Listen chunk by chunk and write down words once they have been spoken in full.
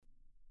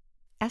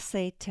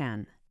Essay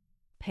 10,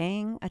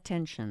 Paying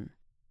Attention,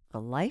 the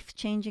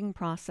Life-Changing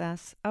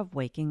Process of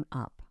Waking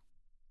Up.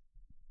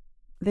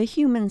 The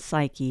human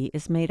psyche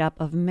is made up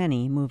of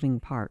many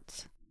moving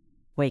parts.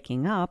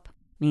 Waking up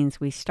means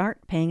we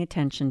start paying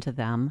attention to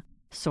them,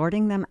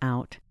 sorting them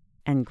out,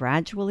 and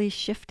gradually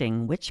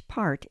shifting which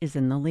part is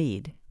in the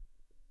lead.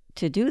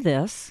 To do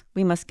this,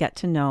 we must get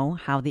to know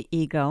how the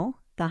ego,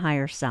 the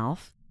higher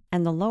self,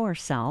 and the lower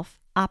self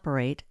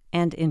operate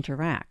and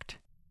interact.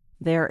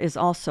 There is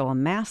also a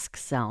mask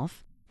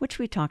self, which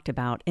we talked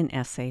about in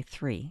Essay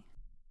 3.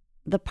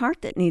 The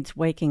part that needs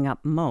waking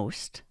up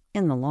most,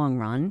 in the long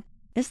run,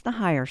 is the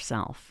higher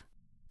self.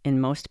 In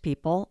most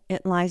people,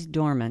 it lies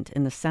dormant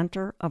in the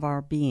center of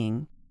our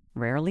being,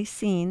 rarely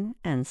seen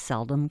and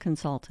seldom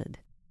consulted.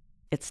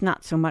 It's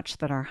not so much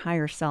that our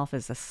higher self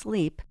is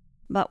asleep,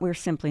 but we're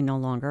simply no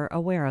longer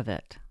aware of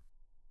it.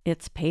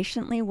 It's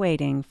patiently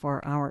waiting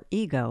for our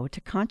ego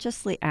to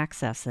consciously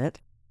access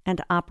it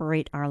and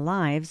operate our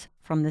lives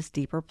from this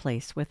deeper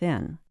place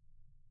within.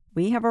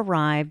 We have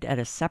arrived at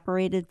a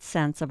separated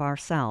sense of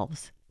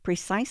ourselves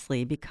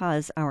precisely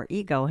because our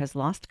ego has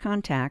lost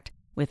contact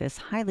with this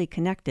highly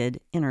connected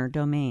inner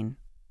domain.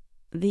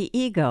 The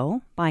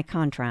ego, by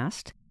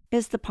contrast,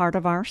 is the part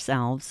of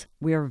ourselves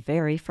we're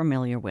very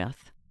familiar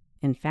with.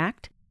 In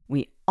fact,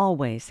 we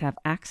always have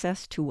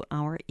access to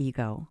our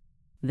ego.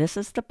 This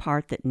is the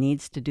part that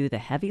needs to do the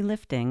heavy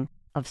lifting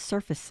of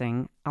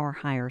surfacing our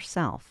higher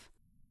self.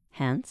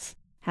 Hence,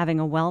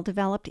 having a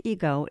well-developed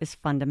ego is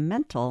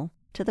fundamental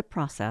to the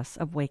process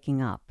of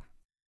waking up.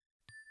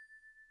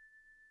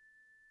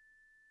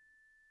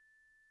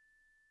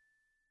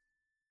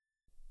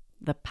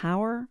 The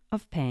power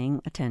of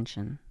paying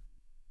attention.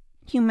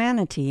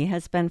 Humanity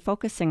has been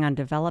focusing on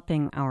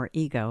developing our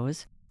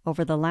egos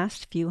over the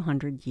last few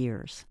hundred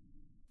years.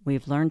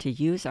 We've learned to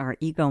use our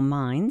ego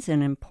minds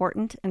in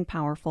important and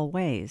powerful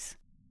ways.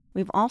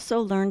 We've also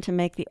learned to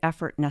make the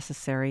effort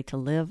necessary to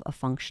live a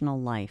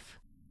functional life.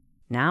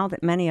 Now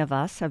that many of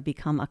us have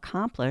become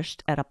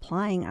accomplished at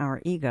applying our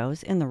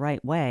egos in the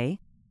right way,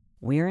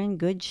 we're in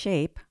good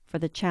shape for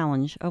the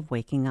challenge of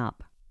waking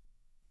up.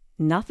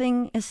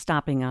 Nothing is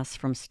stopping us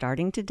from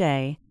starting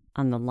today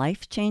on the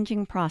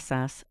life-changing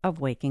process of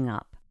waking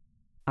up.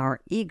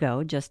 Our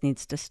ego just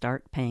needs to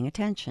start paying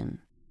attention.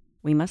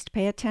 We must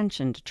pay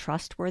attention to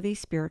trustworthy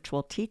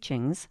spiritual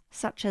teachings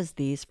such as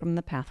these from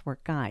the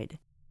Pathwork Guide,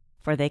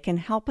 for they can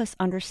help us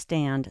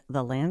understand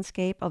the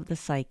landscape of the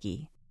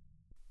psyche.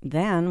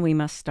 Then we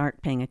must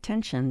start paying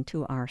attention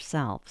to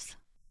ourselves.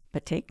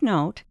 But take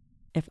note,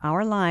 if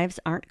our lives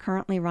aren't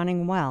currently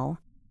running well,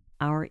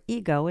 our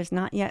ego is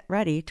not yet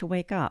ready to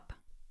wake up.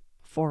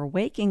 For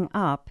waking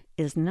up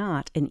is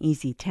not an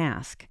easy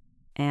task,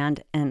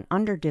 and an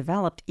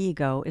underdeveloped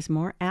ego is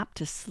more apt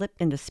to slip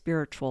into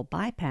spiritual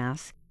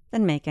bypass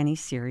than make any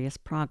serious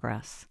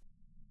progress.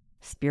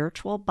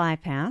 Spiritual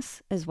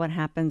bypass is what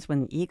happens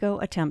when the ego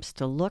attempts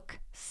to look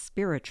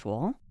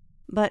spiritual,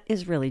 but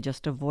is really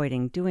just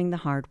avoiding doing the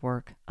hard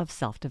work of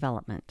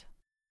self-development.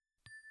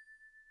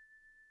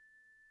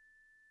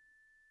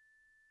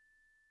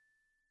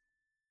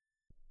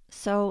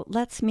 So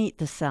let's meet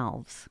the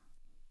selves.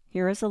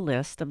 Here is a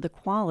list of the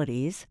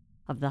qualities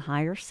of the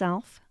higher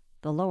self,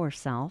 the lower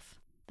self,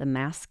 the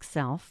mask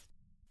self,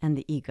 and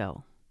the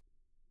ego.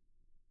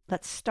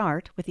 Let's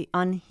start with the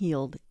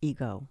unhealed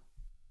ego.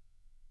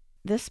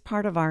 This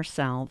part of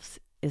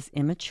ourselves is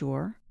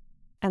immature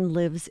and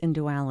lives in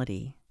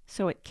duality,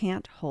 so it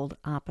can't hold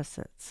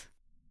opposites.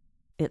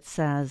 It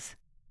says,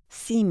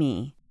 "See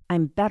me,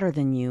 I'm better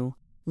than you,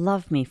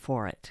 love me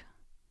for it."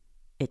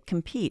 It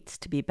competes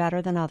to be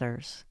better than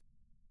others.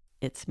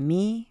 It's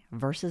me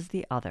versus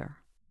the other.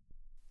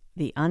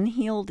 The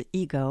unhealed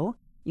ego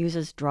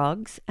uses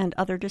drugs and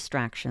other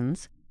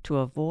distractions to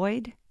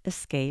avoid,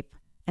 escape,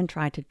 and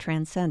try to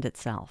transcend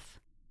itself.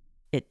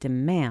 It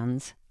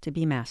demands to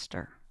be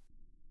master.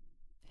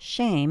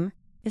 Shame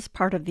is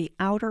part of the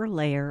outer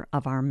layer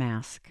of our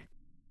mask.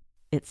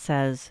 It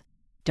says,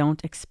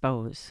 "Don't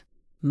expose,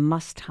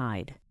 must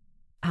hide.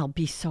 I'll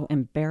be so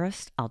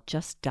embarrassed I'll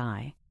just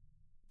die.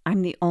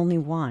 I'm the only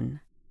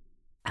one.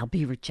 I'll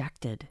be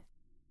rejected."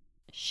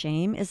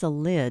 Shame is a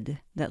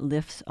lid that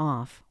lifts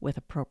off with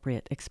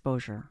appropriate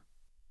exposure.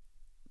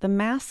 The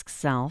mask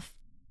self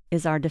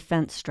is our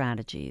defense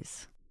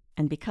strategies,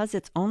 and because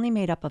it's only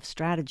made up of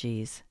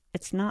strategies,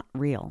 it's not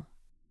real.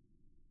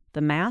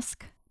 The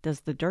mask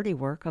does the dirty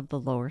work of the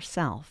lower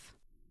self.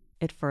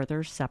 It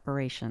furthers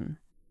separation.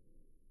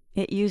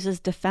 It uses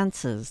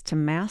defenses to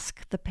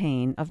mask the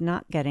pain of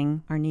not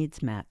getting our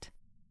needs met.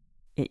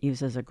 It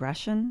uses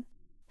aggression,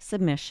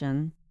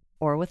 submission,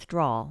 or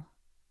withdrawal,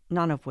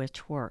 none of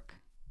which work.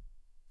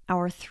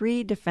 Our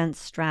 3 defense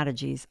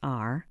strategies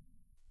are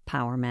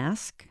power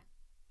mask,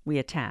 we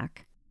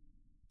attack,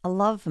 a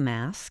love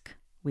mask,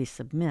 we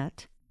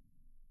submit,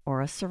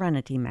 or a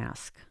serenity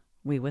mask,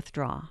 we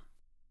withdraw.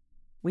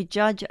 We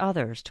judge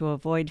others to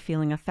avoid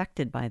feeling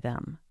affected by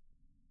them.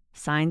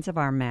 Signs of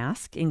our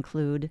mask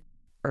include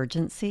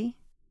urgency,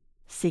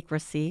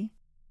 secrecy,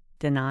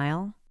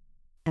 denial,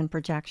 and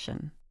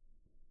projection.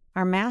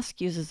 Our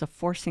mask uses a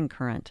forcing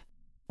current,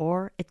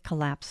 or it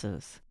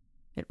collapses.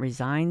 It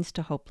resigns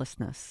to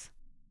hopelessness.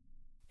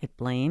 It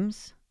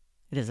blames.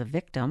 It is a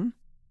victim.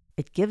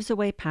 It gives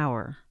away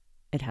power.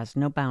 It has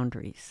no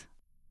boundaries.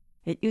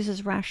 It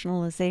uses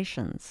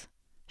rationalizations,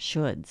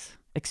 shoulds,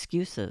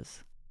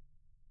 excuses.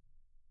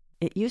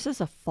 It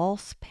uses a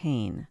false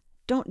pain.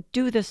 Don't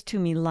do this to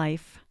me,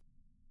 life.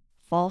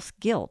 False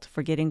guilt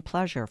for getting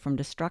pleasure from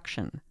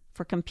destruction,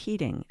 for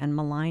competing and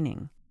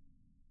maligning.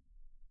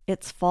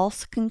 Its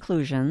false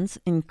conclusions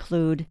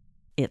include,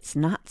 it's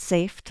not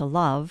safe to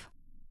love,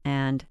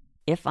 and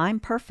if I'm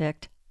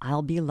perfect,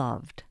 I'll be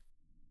loved.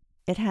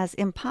 It has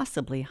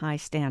impossibly high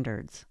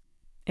standards.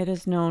 It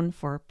is known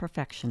for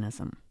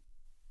perfectionism.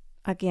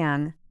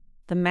 Again,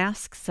 the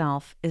mask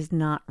self is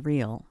not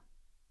real,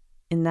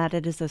 in that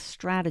it is a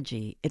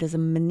strategy, it is a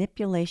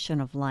manipulation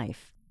of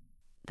life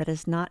that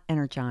is not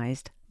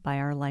energized by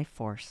our life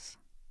force.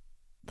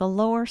 The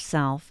lower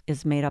self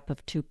is made up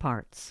of two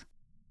parts.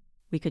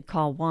 We could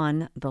call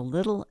one the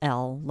little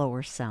l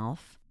lower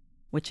self,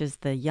 which is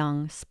the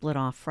young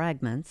split-off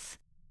fragments,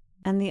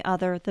 and the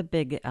other the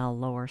big L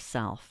lower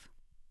self.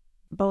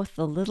 Both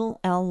the little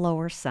l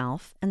lower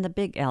self and the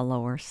big L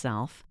lower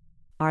self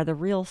are the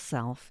real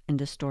self in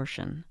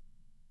distortion.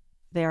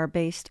 They are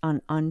based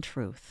on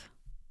untruth.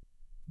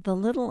 The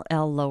little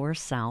l lower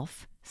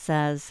self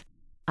says,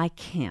 I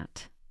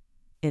can't.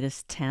 It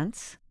is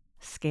tense,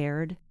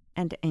 scared,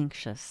 and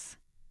anxious.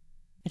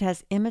 It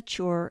has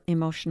immature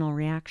emotional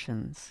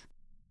reactions.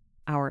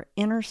 Our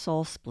inner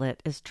soul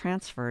split is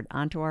transferred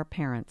onto our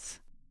parents.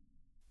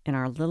 In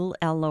our little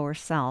l lower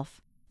self,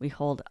 we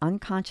hold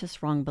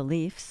unconscious wrong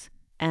beliefs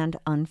and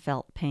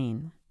unfelt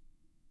pain.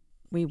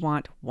 We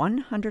want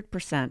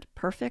 100%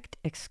 perfect,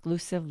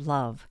 exclusive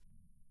love,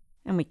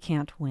 and we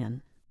can't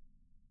win.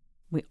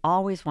 We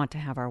always want to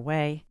have our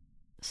way,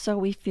 so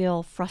we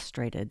feel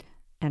frustrated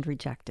and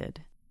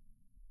rejected.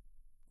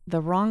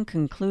 The wrong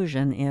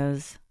conclusion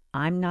is,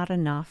 I'm not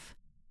enough,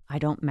 I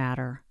don't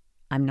matter,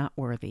 I'm not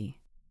worthy.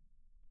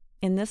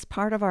 In this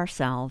part of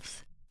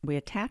ourselves, we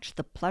attach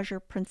the pleasure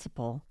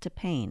principle to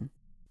pain.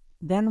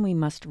 Then we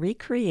must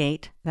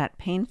recreate that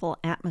painful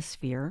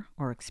atmosphere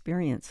or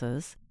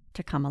experiences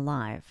to come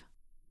alive.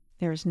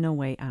 There is no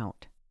way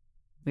out.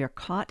 We are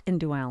caught in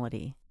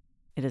duality.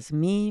 It is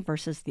me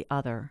versus the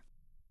other.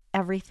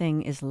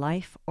 Everything is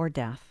life or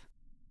death.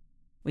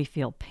 We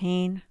feel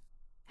pain,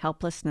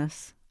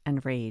 helplessness,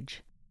 and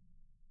rage.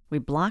 We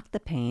block the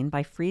pain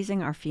by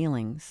freezing our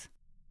feelings.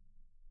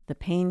 The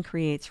pain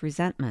creates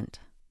resentment.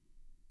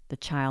 The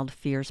child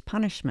fears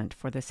punishment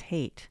for this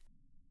hate.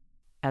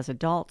 As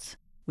adults,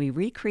 we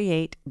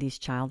recreate these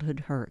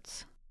childhood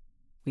hurts.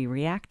 We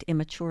react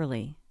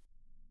immaturely.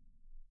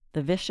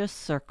 The vicious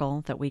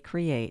circle that we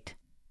create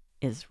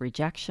is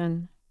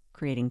rejection,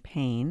 creating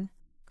pain,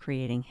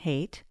 creating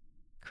hate,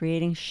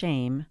 creating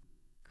shame,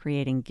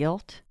 creating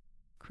guilt,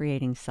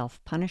 creating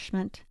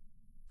self-punishment,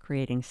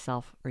 creating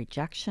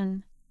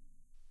self-rejection,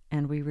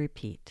 and we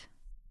repeat.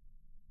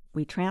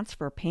 We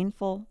transfer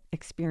painful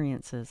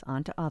experiences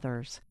onto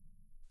others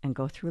and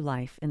go through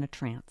life in a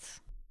trance.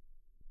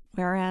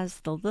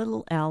 Whereas the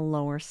little l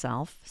lower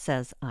self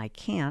says, I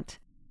can't,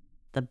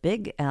 the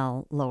big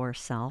L lower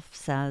self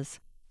says,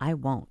 I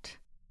won't.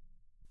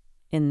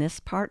 In this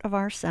part of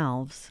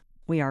ourselves,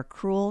 we are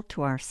cruel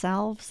to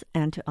ourselves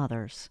and to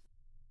others.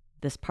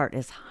 This part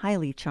is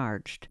highly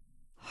charged,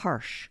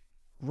 harsh,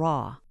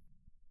 raw.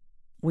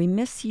 We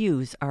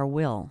misuse our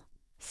will,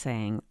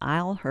 saying,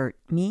 I'll hurt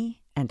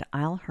me and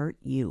I'll hurt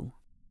you.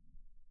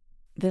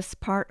 This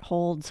part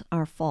holds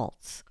our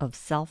faults of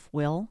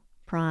self-will,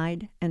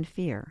 pride, and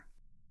fear.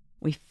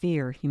 We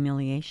fear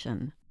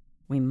humiliation.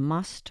 We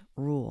must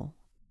rule.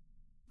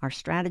 Our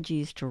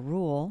strategies to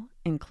rule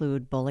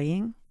include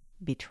bullying,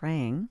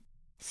 betraying,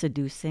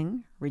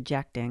 seducing,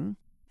 rejecting,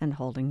 and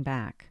holding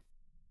back.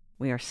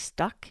 We are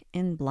stuck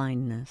in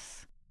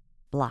blindness,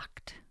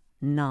 blocked,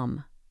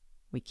 numb.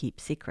 We keep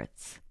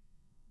secrets.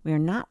 We are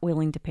not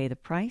willing to pay the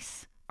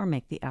price or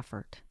make the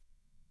effort.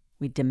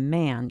 We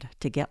demand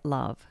to get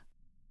love.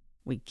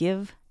 We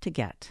give to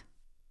get.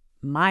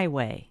 My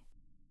way.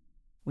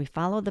 We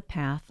follow the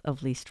path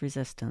of least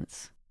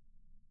resistance.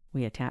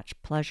 We attach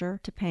pleasure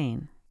to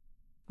pain.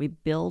 We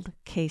build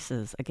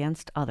cases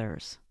against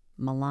others,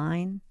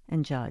 malign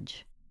and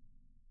judge.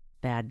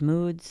 Bad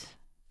moods,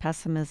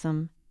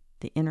 pessimism,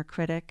 the inner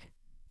critic,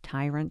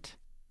 tyrant,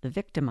 the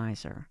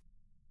victimizer,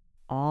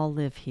 all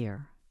live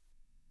here.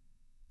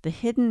 The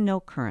hidden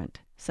no current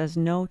says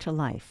no to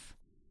life.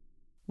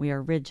 We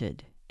are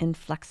rigid,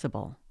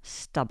 inflexible,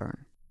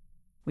 stubborn.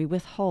 We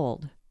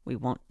withhold. We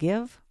won't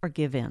give or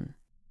give in.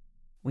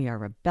 We are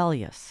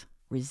rebellious,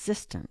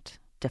 resistant,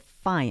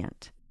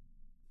 defiant.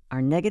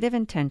 Our negative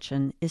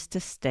intention is to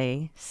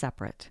stay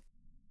separate.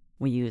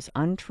 We use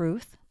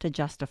untruth to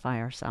justify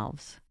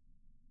ourselves.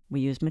 We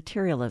use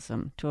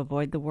materialism to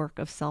avoid the work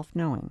of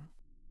self-knowing.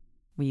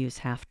 We use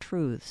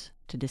half-truths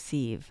to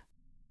deceive.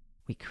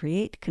 We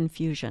create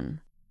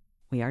confusion.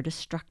 We are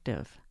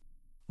destructive.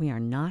 We are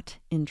not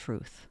in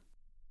truth.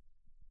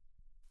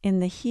 In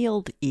the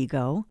healed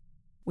ego,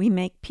 We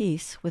make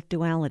peace with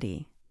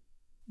duality.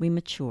 We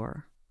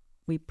mature.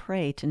 We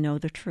pray to know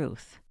the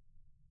truth.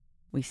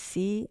 We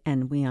see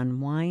and we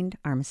unwind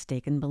our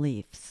mistaken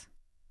beliefs.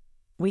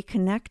 We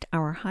connect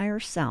our higher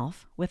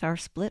self with our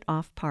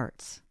split-off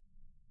parts.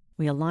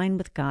 We align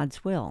with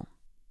God's will.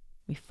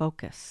 We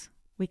focus.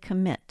 We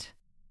commit.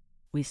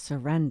 We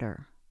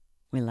surrender.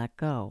 We let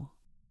go.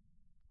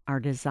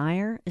 Our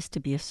desire is to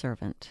be a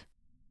servant.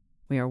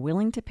 We are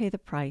willing to pay the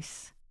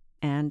price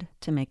and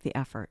to make the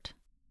effort.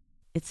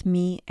 It's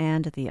me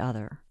and the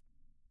other.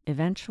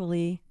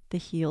 Eventually, the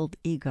healed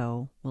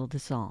ego will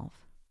dissolve.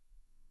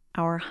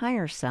 Our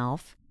higher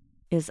self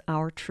is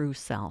our true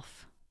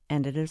self,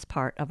 and it is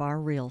part of our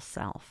real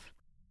self.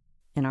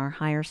 In our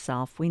higher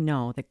self, we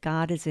know that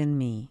God is in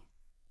me.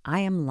 I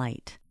am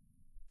light.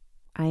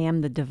 I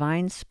am the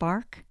divine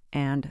spark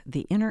and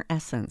the inner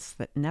essence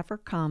that never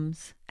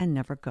comes and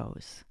never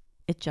goes.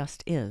 It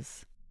just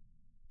is.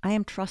 I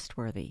am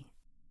trustworthy.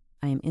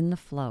 I am in the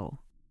flow.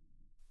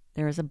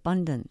 There is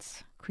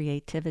abundance,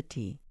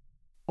 creativity,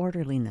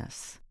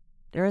 orderliness.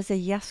 There is a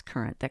yes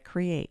current that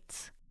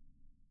creates.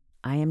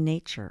 I am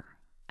nature.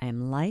 I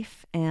am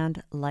life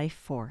and life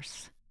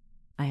force.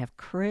 I have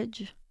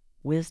courage,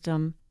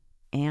 wisdom,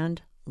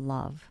 and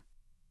love.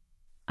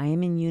 I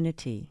am in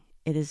unity.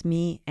 It is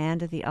me and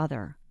the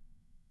other.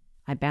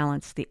 I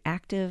balance the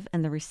active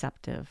and the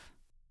receptive.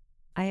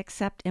 I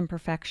accept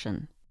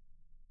imperfection.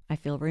 I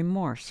feel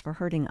remorse for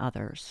hurting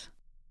others.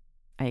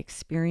 I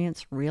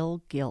experience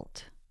real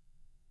guilt.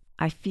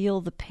 I feel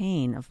the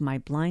pain of my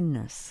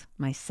blindness,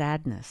 my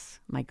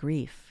sadness, my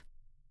grief.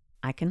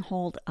 I can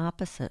hold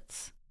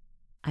opposites.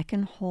 I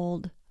can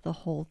hold the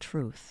whole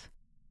truth.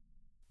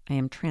 I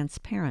am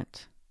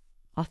transparent,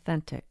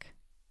 authentic,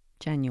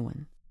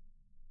 genuine.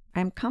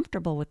 I am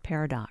comfortable with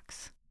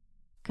paradox,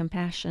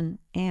 compassion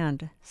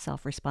and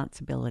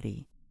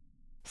self-responsibility,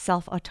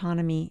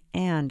 self-autonomy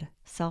and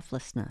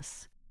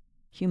selflessness,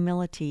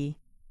 humility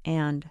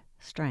and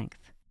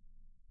strength,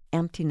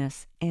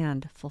 emptiness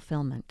and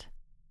fulfillment,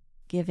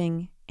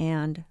 giving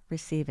and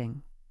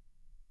receiving.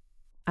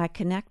 I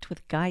connect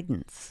with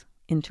guidance,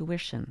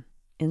 intuition,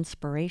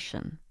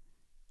 inspiration,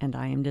 and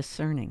I am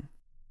discerning.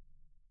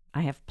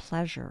 I have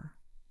pleasure,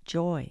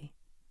 joy,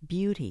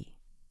 beauty,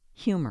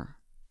 humor,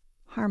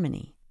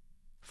 harmony,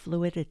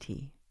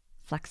 fluidity,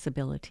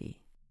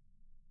 flexibility.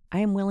 I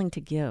am willing to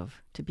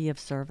give, to be of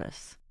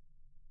service.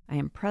 I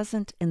am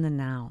present in the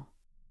now.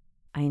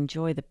 I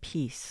enjoy the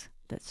peace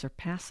that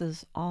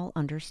surpasses all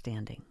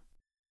understanding.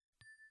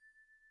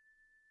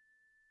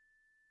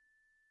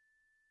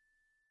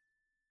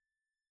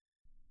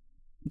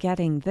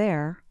 Getting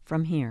there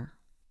from here.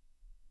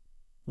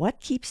 What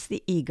keeps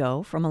the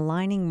ego from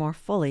aligning more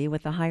fully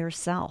with the higher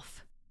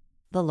self?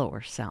 The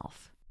lower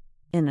self.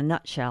 In a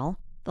nutshell,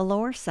 the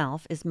lower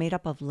self is made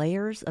up of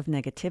layers of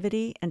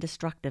negativity and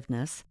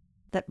destructiveness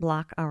that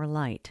block our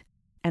light,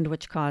 and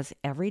which cause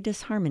every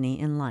disharmony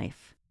in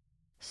life.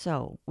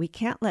 So, we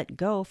can't let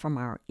go from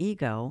our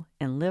ego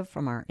and live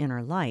from our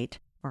inner light,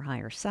 or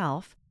higher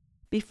self,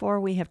 before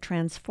we have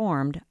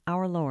transformed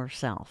our lower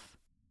self.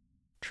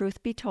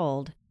 Truth be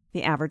told,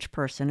 the average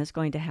person is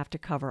going to have to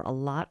cover a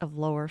lot of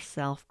lower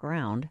self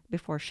ground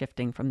before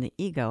shifting from the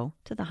ego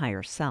to the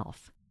higher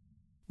self.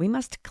 We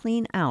must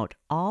clean out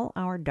all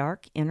our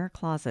dark inner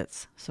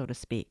closets, so to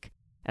speak,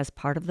 as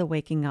part of the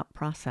waking up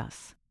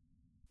process.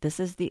 This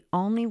is the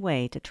only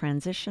way to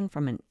transition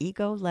from an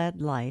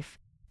ego-led life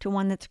to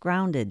one that's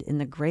grounded in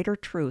the greater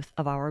truth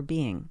of our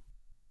being.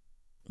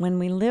 When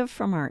we live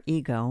from our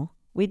ego,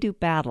 we do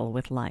battle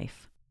with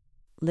life.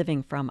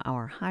 Living from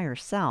our higher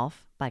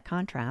self, by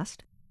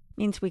contrast,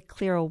 means we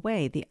clear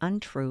away the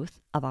untruth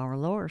of our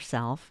lower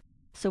self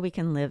so we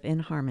can live in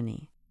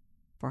harmony.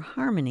 For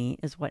harmony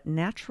is what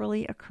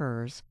naturally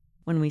occurs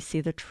when we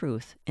see the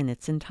truth in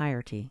its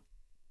entirety.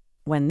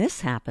 When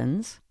this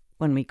happens,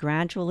 when we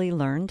gradually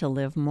learn to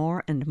live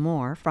more and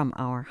more from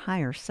our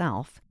higher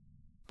self,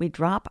 we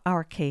drop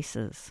our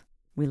cases,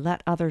 we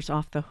let others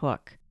off the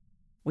hook,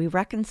 we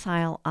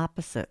reconcile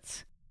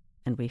opposites,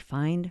 and we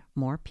find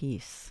more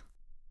peace.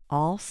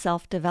 All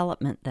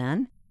self-development,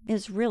 then,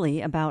 is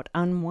really about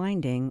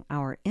unwinding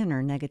our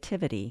inner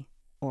negativity,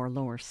 or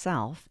lower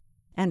self,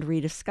 and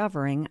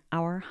rediscovering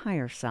our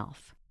higher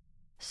self.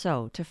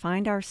 So, to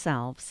find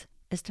ourselves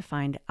is to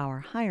find our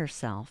higher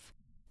self,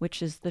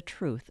 which is the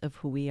truth of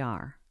who we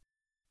are.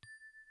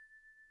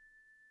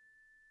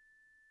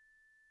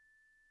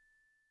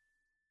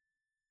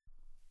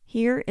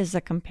 Here is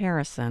a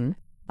comparison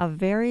of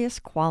various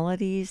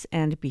qualities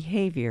and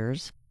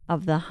behaviors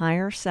of the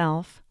higher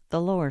self,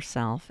 the lower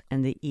self,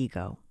 and the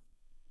ego.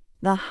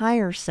 The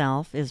higher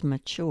self is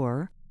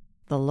mature,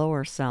 the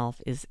lower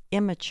self is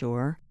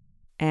immature,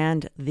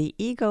 and the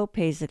ego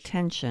pays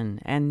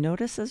attention and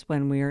notices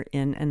when we are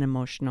in an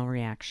emotional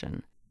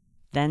reaction,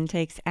 then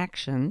takes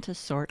action to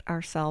sort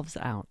ourselves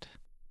out.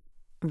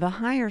 The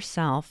higher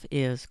self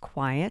is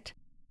quiet,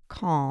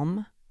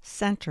 calm,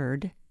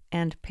 centered,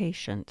 and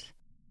patient.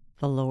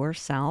 The lower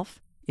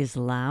self is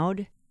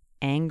loud,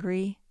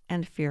 angry,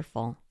 and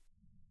fearful.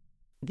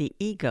 The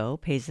ego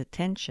pays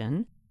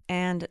attention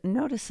and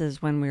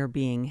notices when we're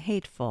being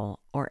hateful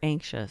or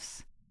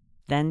anxious,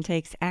 then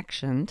takes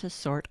action to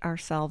sort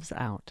ourselves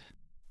out.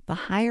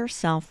 The higher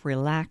self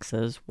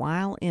relaxes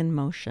while in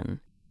motion.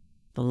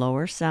 The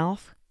lower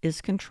self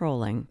is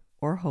controlling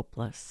or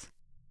hopeless.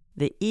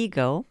 The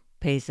ego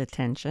pays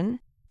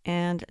attention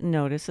and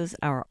notices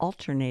our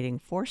alternating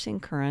forcing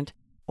current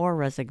or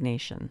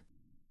resignation,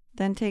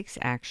 then takes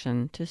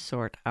action to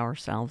sort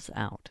ourselves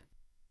out.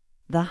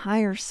 The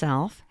higher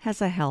self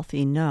has a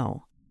healthy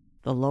no.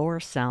 The lower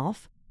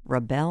self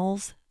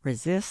rebels,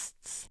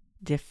 resists,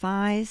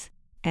 defies,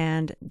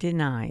 and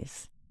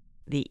denies.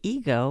 The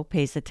ego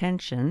pays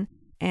attention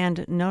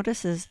and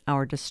notices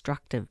our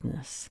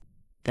destructiveness,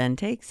 then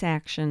takes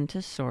action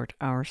to sort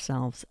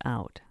ourselves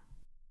out.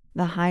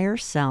 The higher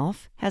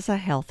self has a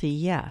healthy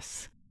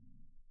yes.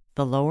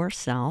 The lower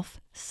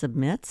self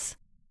submits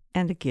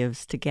and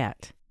gives to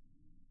get.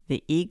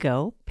 The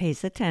ego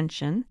pays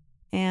attention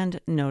and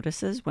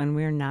notices when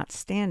we're not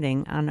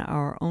standing on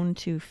our own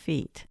 2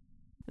 feet,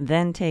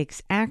 then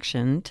takes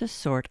action to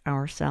sort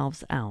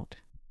ourselves out.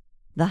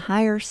 The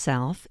higher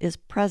self is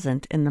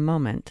present in the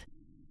moment.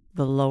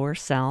 The lower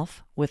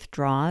self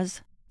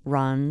withdraws,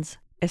 runs,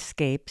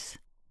 escapes,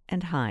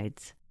 and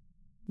hides.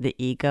 The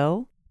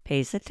ego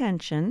pays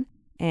attention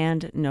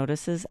and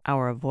notices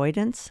our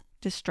avoidance,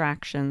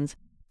 distractions,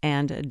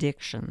 and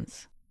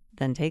addictions,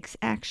 then takes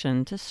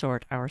action to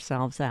sort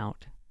ourselves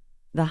out.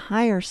 The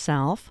higher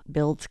self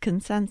builds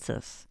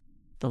consensus.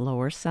 The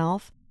lower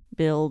self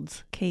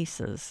builds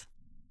cases.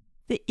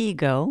 The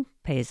ego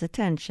pays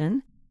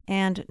attention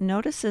and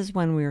notices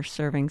when we're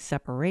serving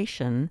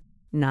separation,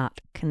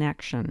 not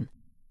connection,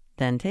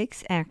 then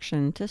takes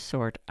action to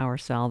sort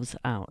ourselves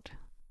out.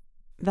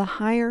 The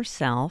higher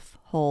self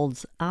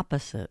holds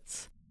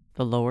opposites.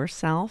 The lower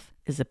self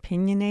is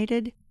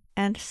opinionated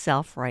and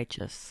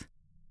self-righteous.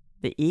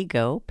 The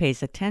ego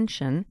pays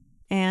attention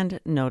and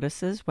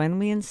notices when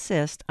we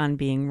insist on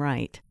being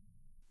right,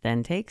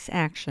 then takes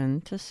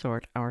action to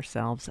sort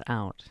ourselves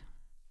out.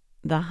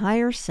 The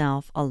higher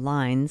self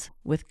aligns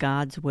with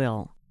God's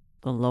will.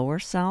 The lower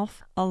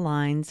self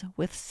aligns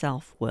with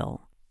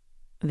self-will.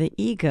 The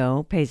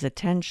ego pays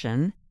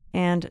attention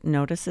and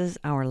notices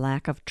our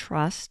lack of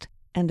trust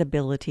and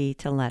ability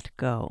to let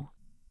go,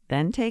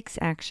 then takes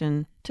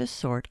action to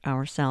sort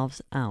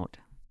ourselves out.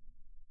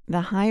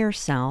 The higher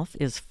self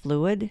is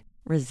fluid,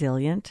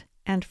 resilient,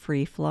 and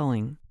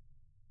free-flowing.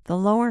 The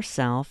lower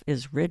self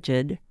is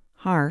rigid,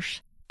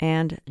 harsh,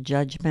 and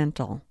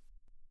judgmental.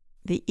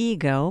 The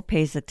ego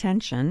pays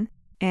attention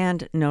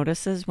and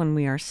notices when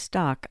we are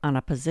stuck on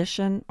a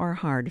position or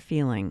hard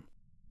feeling,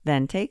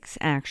 then takes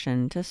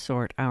action to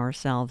sort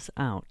ourselves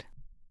out.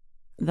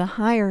 The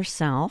higher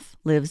self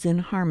lives in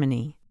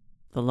harmony.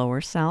 The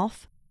lower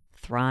self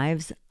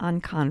thrives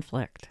on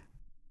conflict.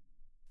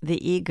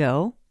 The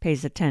ego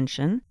pays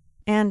attention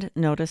and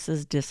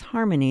notices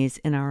disharmonies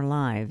in our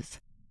lives,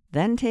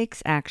 then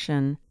takes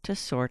action to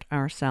sort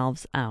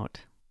ourselves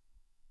out.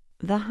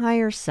 The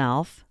higher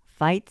self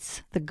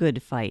fights the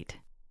good fight.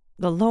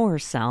 The lower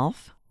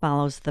self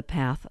follows the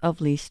path of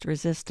least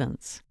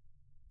resistance.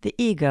 The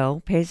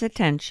ego pays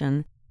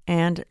attention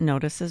and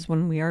notices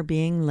when we are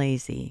being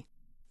lazy,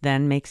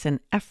 then makes an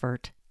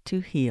effort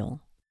to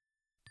heal.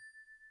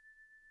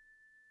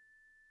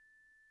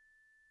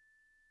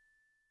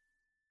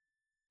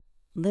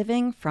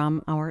 Living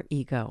from our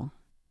ego.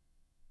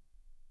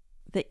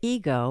 The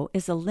ego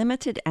is a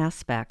limited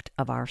aspect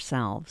of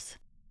ourselves.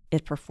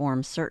 It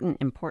performs certain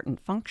important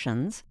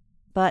functions,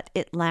 but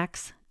it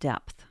lacks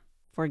depth.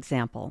 For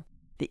example,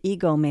 the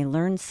ego may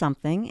learn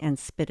something and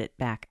spit it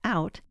back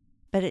out,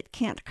 but it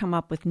can't come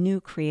up with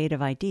new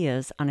creative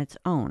ideas on its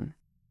own.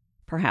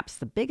 Perhaps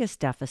the biggest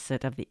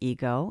deficit of the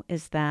ego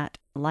is that,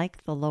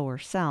 like the lower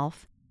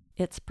self,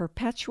 it's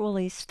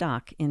perpetually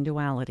stuck in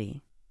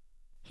duality.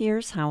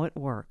 Here's how it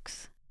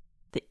works.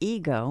 The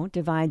ego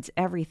divides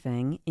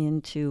everything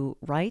into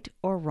right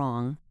or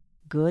wrong,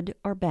 good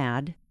or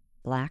bad,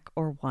 black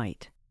or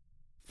white.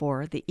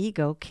 For the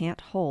ego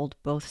can't hold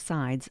both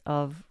sides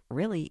of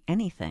really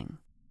anything.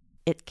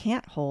 It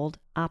can't hold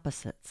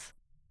opposites.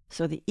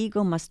 So the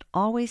ego must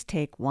always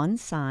take one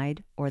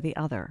side or the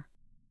other.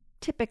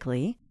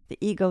 Typically, the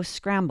ego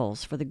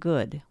scrambles for the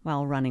good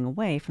while running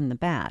away from the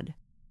bad.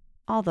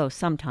 Although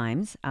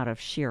sometimes, out of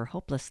sheer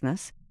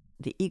hopelessness,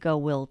 the ego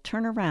will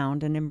turn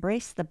around and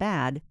embrace the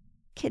bad,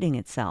 kidding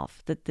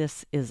itself that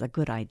this is a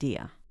good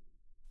idea.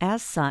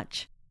 As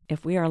such,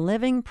 if we are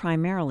living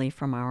primarily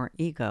from our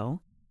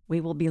ego, we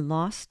will be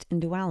lost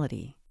in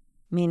duality,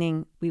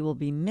 meaning we will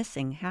be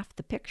missing half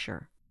the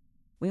picture.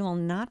 We will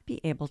not be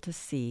able to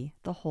see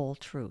the whole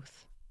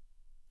truth.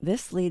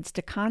 This leads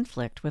to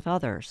conflict with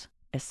others,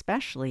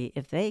 especially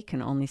if they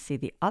can only see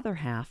the other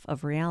half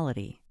of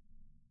reality.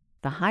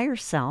 The higher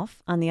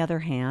self, on the other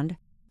hand,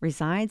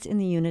 resides in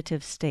the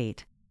unitive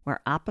state,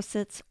 where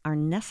opposites are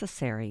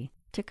necessary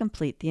to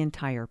complete the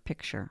entire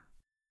picture.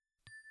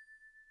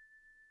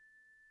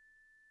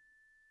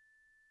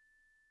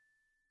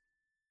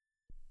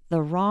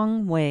 The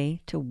wrong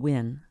way to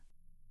win.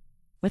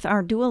 With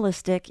our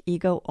dualistic,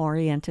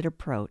 ego-oriented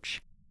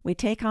approach, We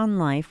take on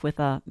life with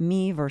a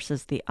me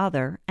versus the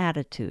other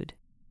attitude.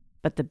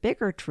 But the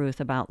bigger truth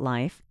about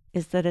life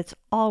is that it's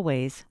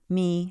always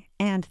me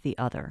and the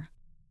other.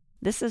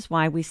 This is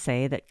why we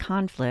say that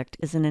conflict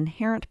is an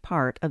inherent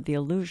part of the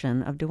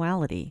illusion of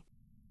duality.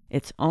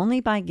 It's only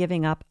by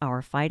giving up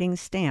our fighting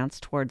stance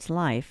towards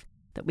life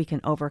that we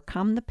can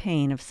overcome the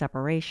pain of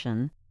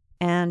separation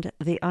and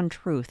the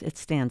untruth it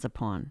stands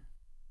upon.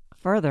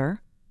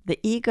 Further, the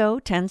ego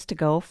tends to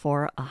go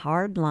for a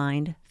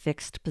hard-lined,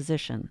 fixed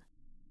position.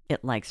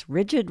 It likes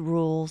rigid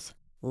rules,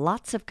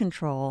 lots of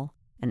control,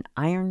 and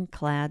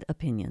ironclad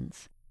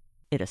opinions.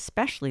 It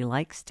especially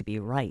likes to be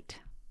right.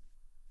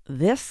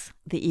 This,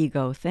 the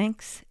ego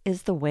thinks,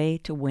 is the way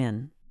to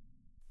win.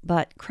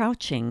 But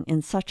crouching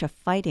in such a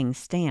fighting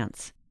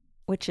stance,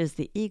 which is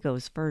the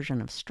ego's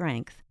version of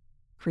strength,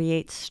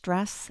 creates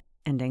stress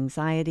and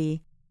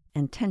anxiety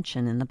and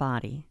tension in the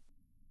body.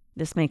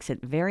 This makes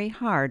it very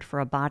hard for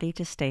a body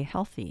to stay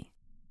healthy.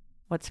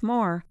 What's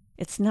more,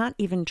 it's not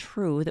even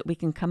true that we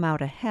can come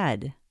out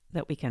ahead,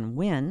 that we can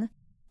win,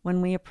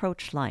 when we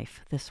approach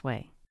life this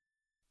way.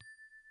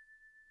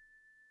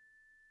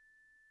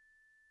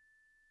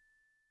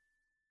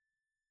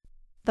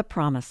 The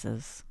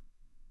promises.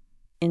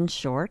 In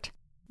short,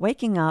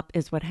 waking up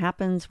is what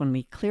happens when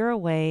we clear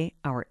away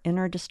our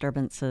inner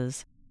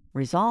disturbances,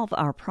 resolve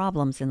our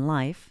problems in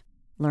life,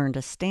 learn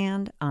to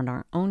stand on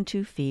our own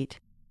 2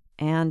 feet,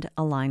 and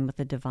align with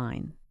the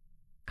divine.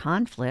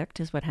 Conflict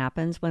is what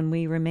happens when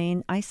we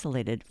remain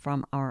isolated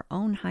from our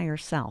own higher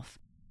self,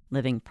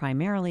 living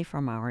primarily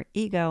from our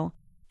ego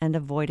and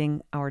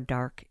avoiding our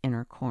dark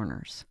inner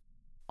corners.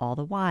 All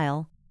the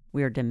while,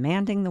 we are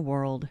demanding the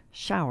world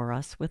shower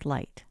us with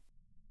light.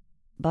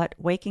 But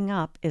waking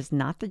up is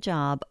not the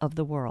job of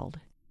the world.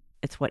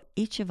 It's what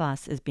each of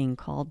us is being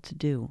called to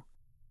do.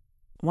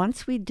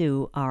 Once we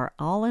do our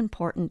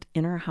all-important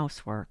inner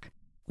housework,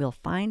 we'll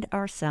find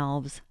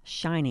ourselves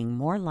shining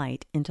more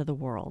light into the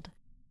world,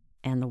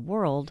 and the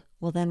world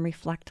will then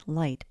reflect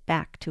light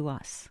back to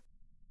us.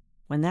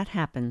 When that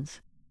happens,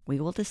 we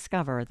will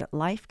discover that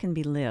life can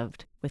be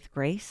lived with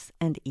grace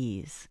and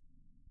ease.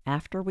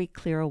 After we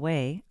clear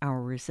away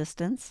our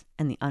resistance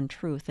and the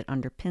untruth that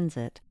underpins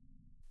it,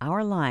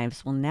 our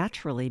lives will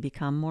naturally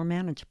become more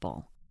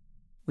manageable.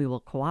 We will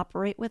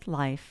cooperate with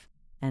life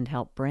and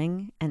help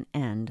bring an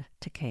end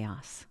to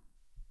chaos.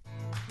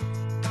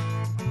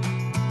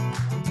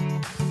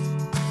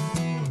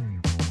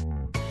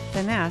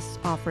 Finesse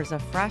offers a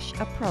fresh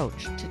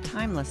approach to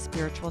timeless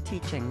spiritual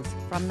teachings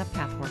from the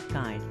Pathwork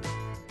Guide.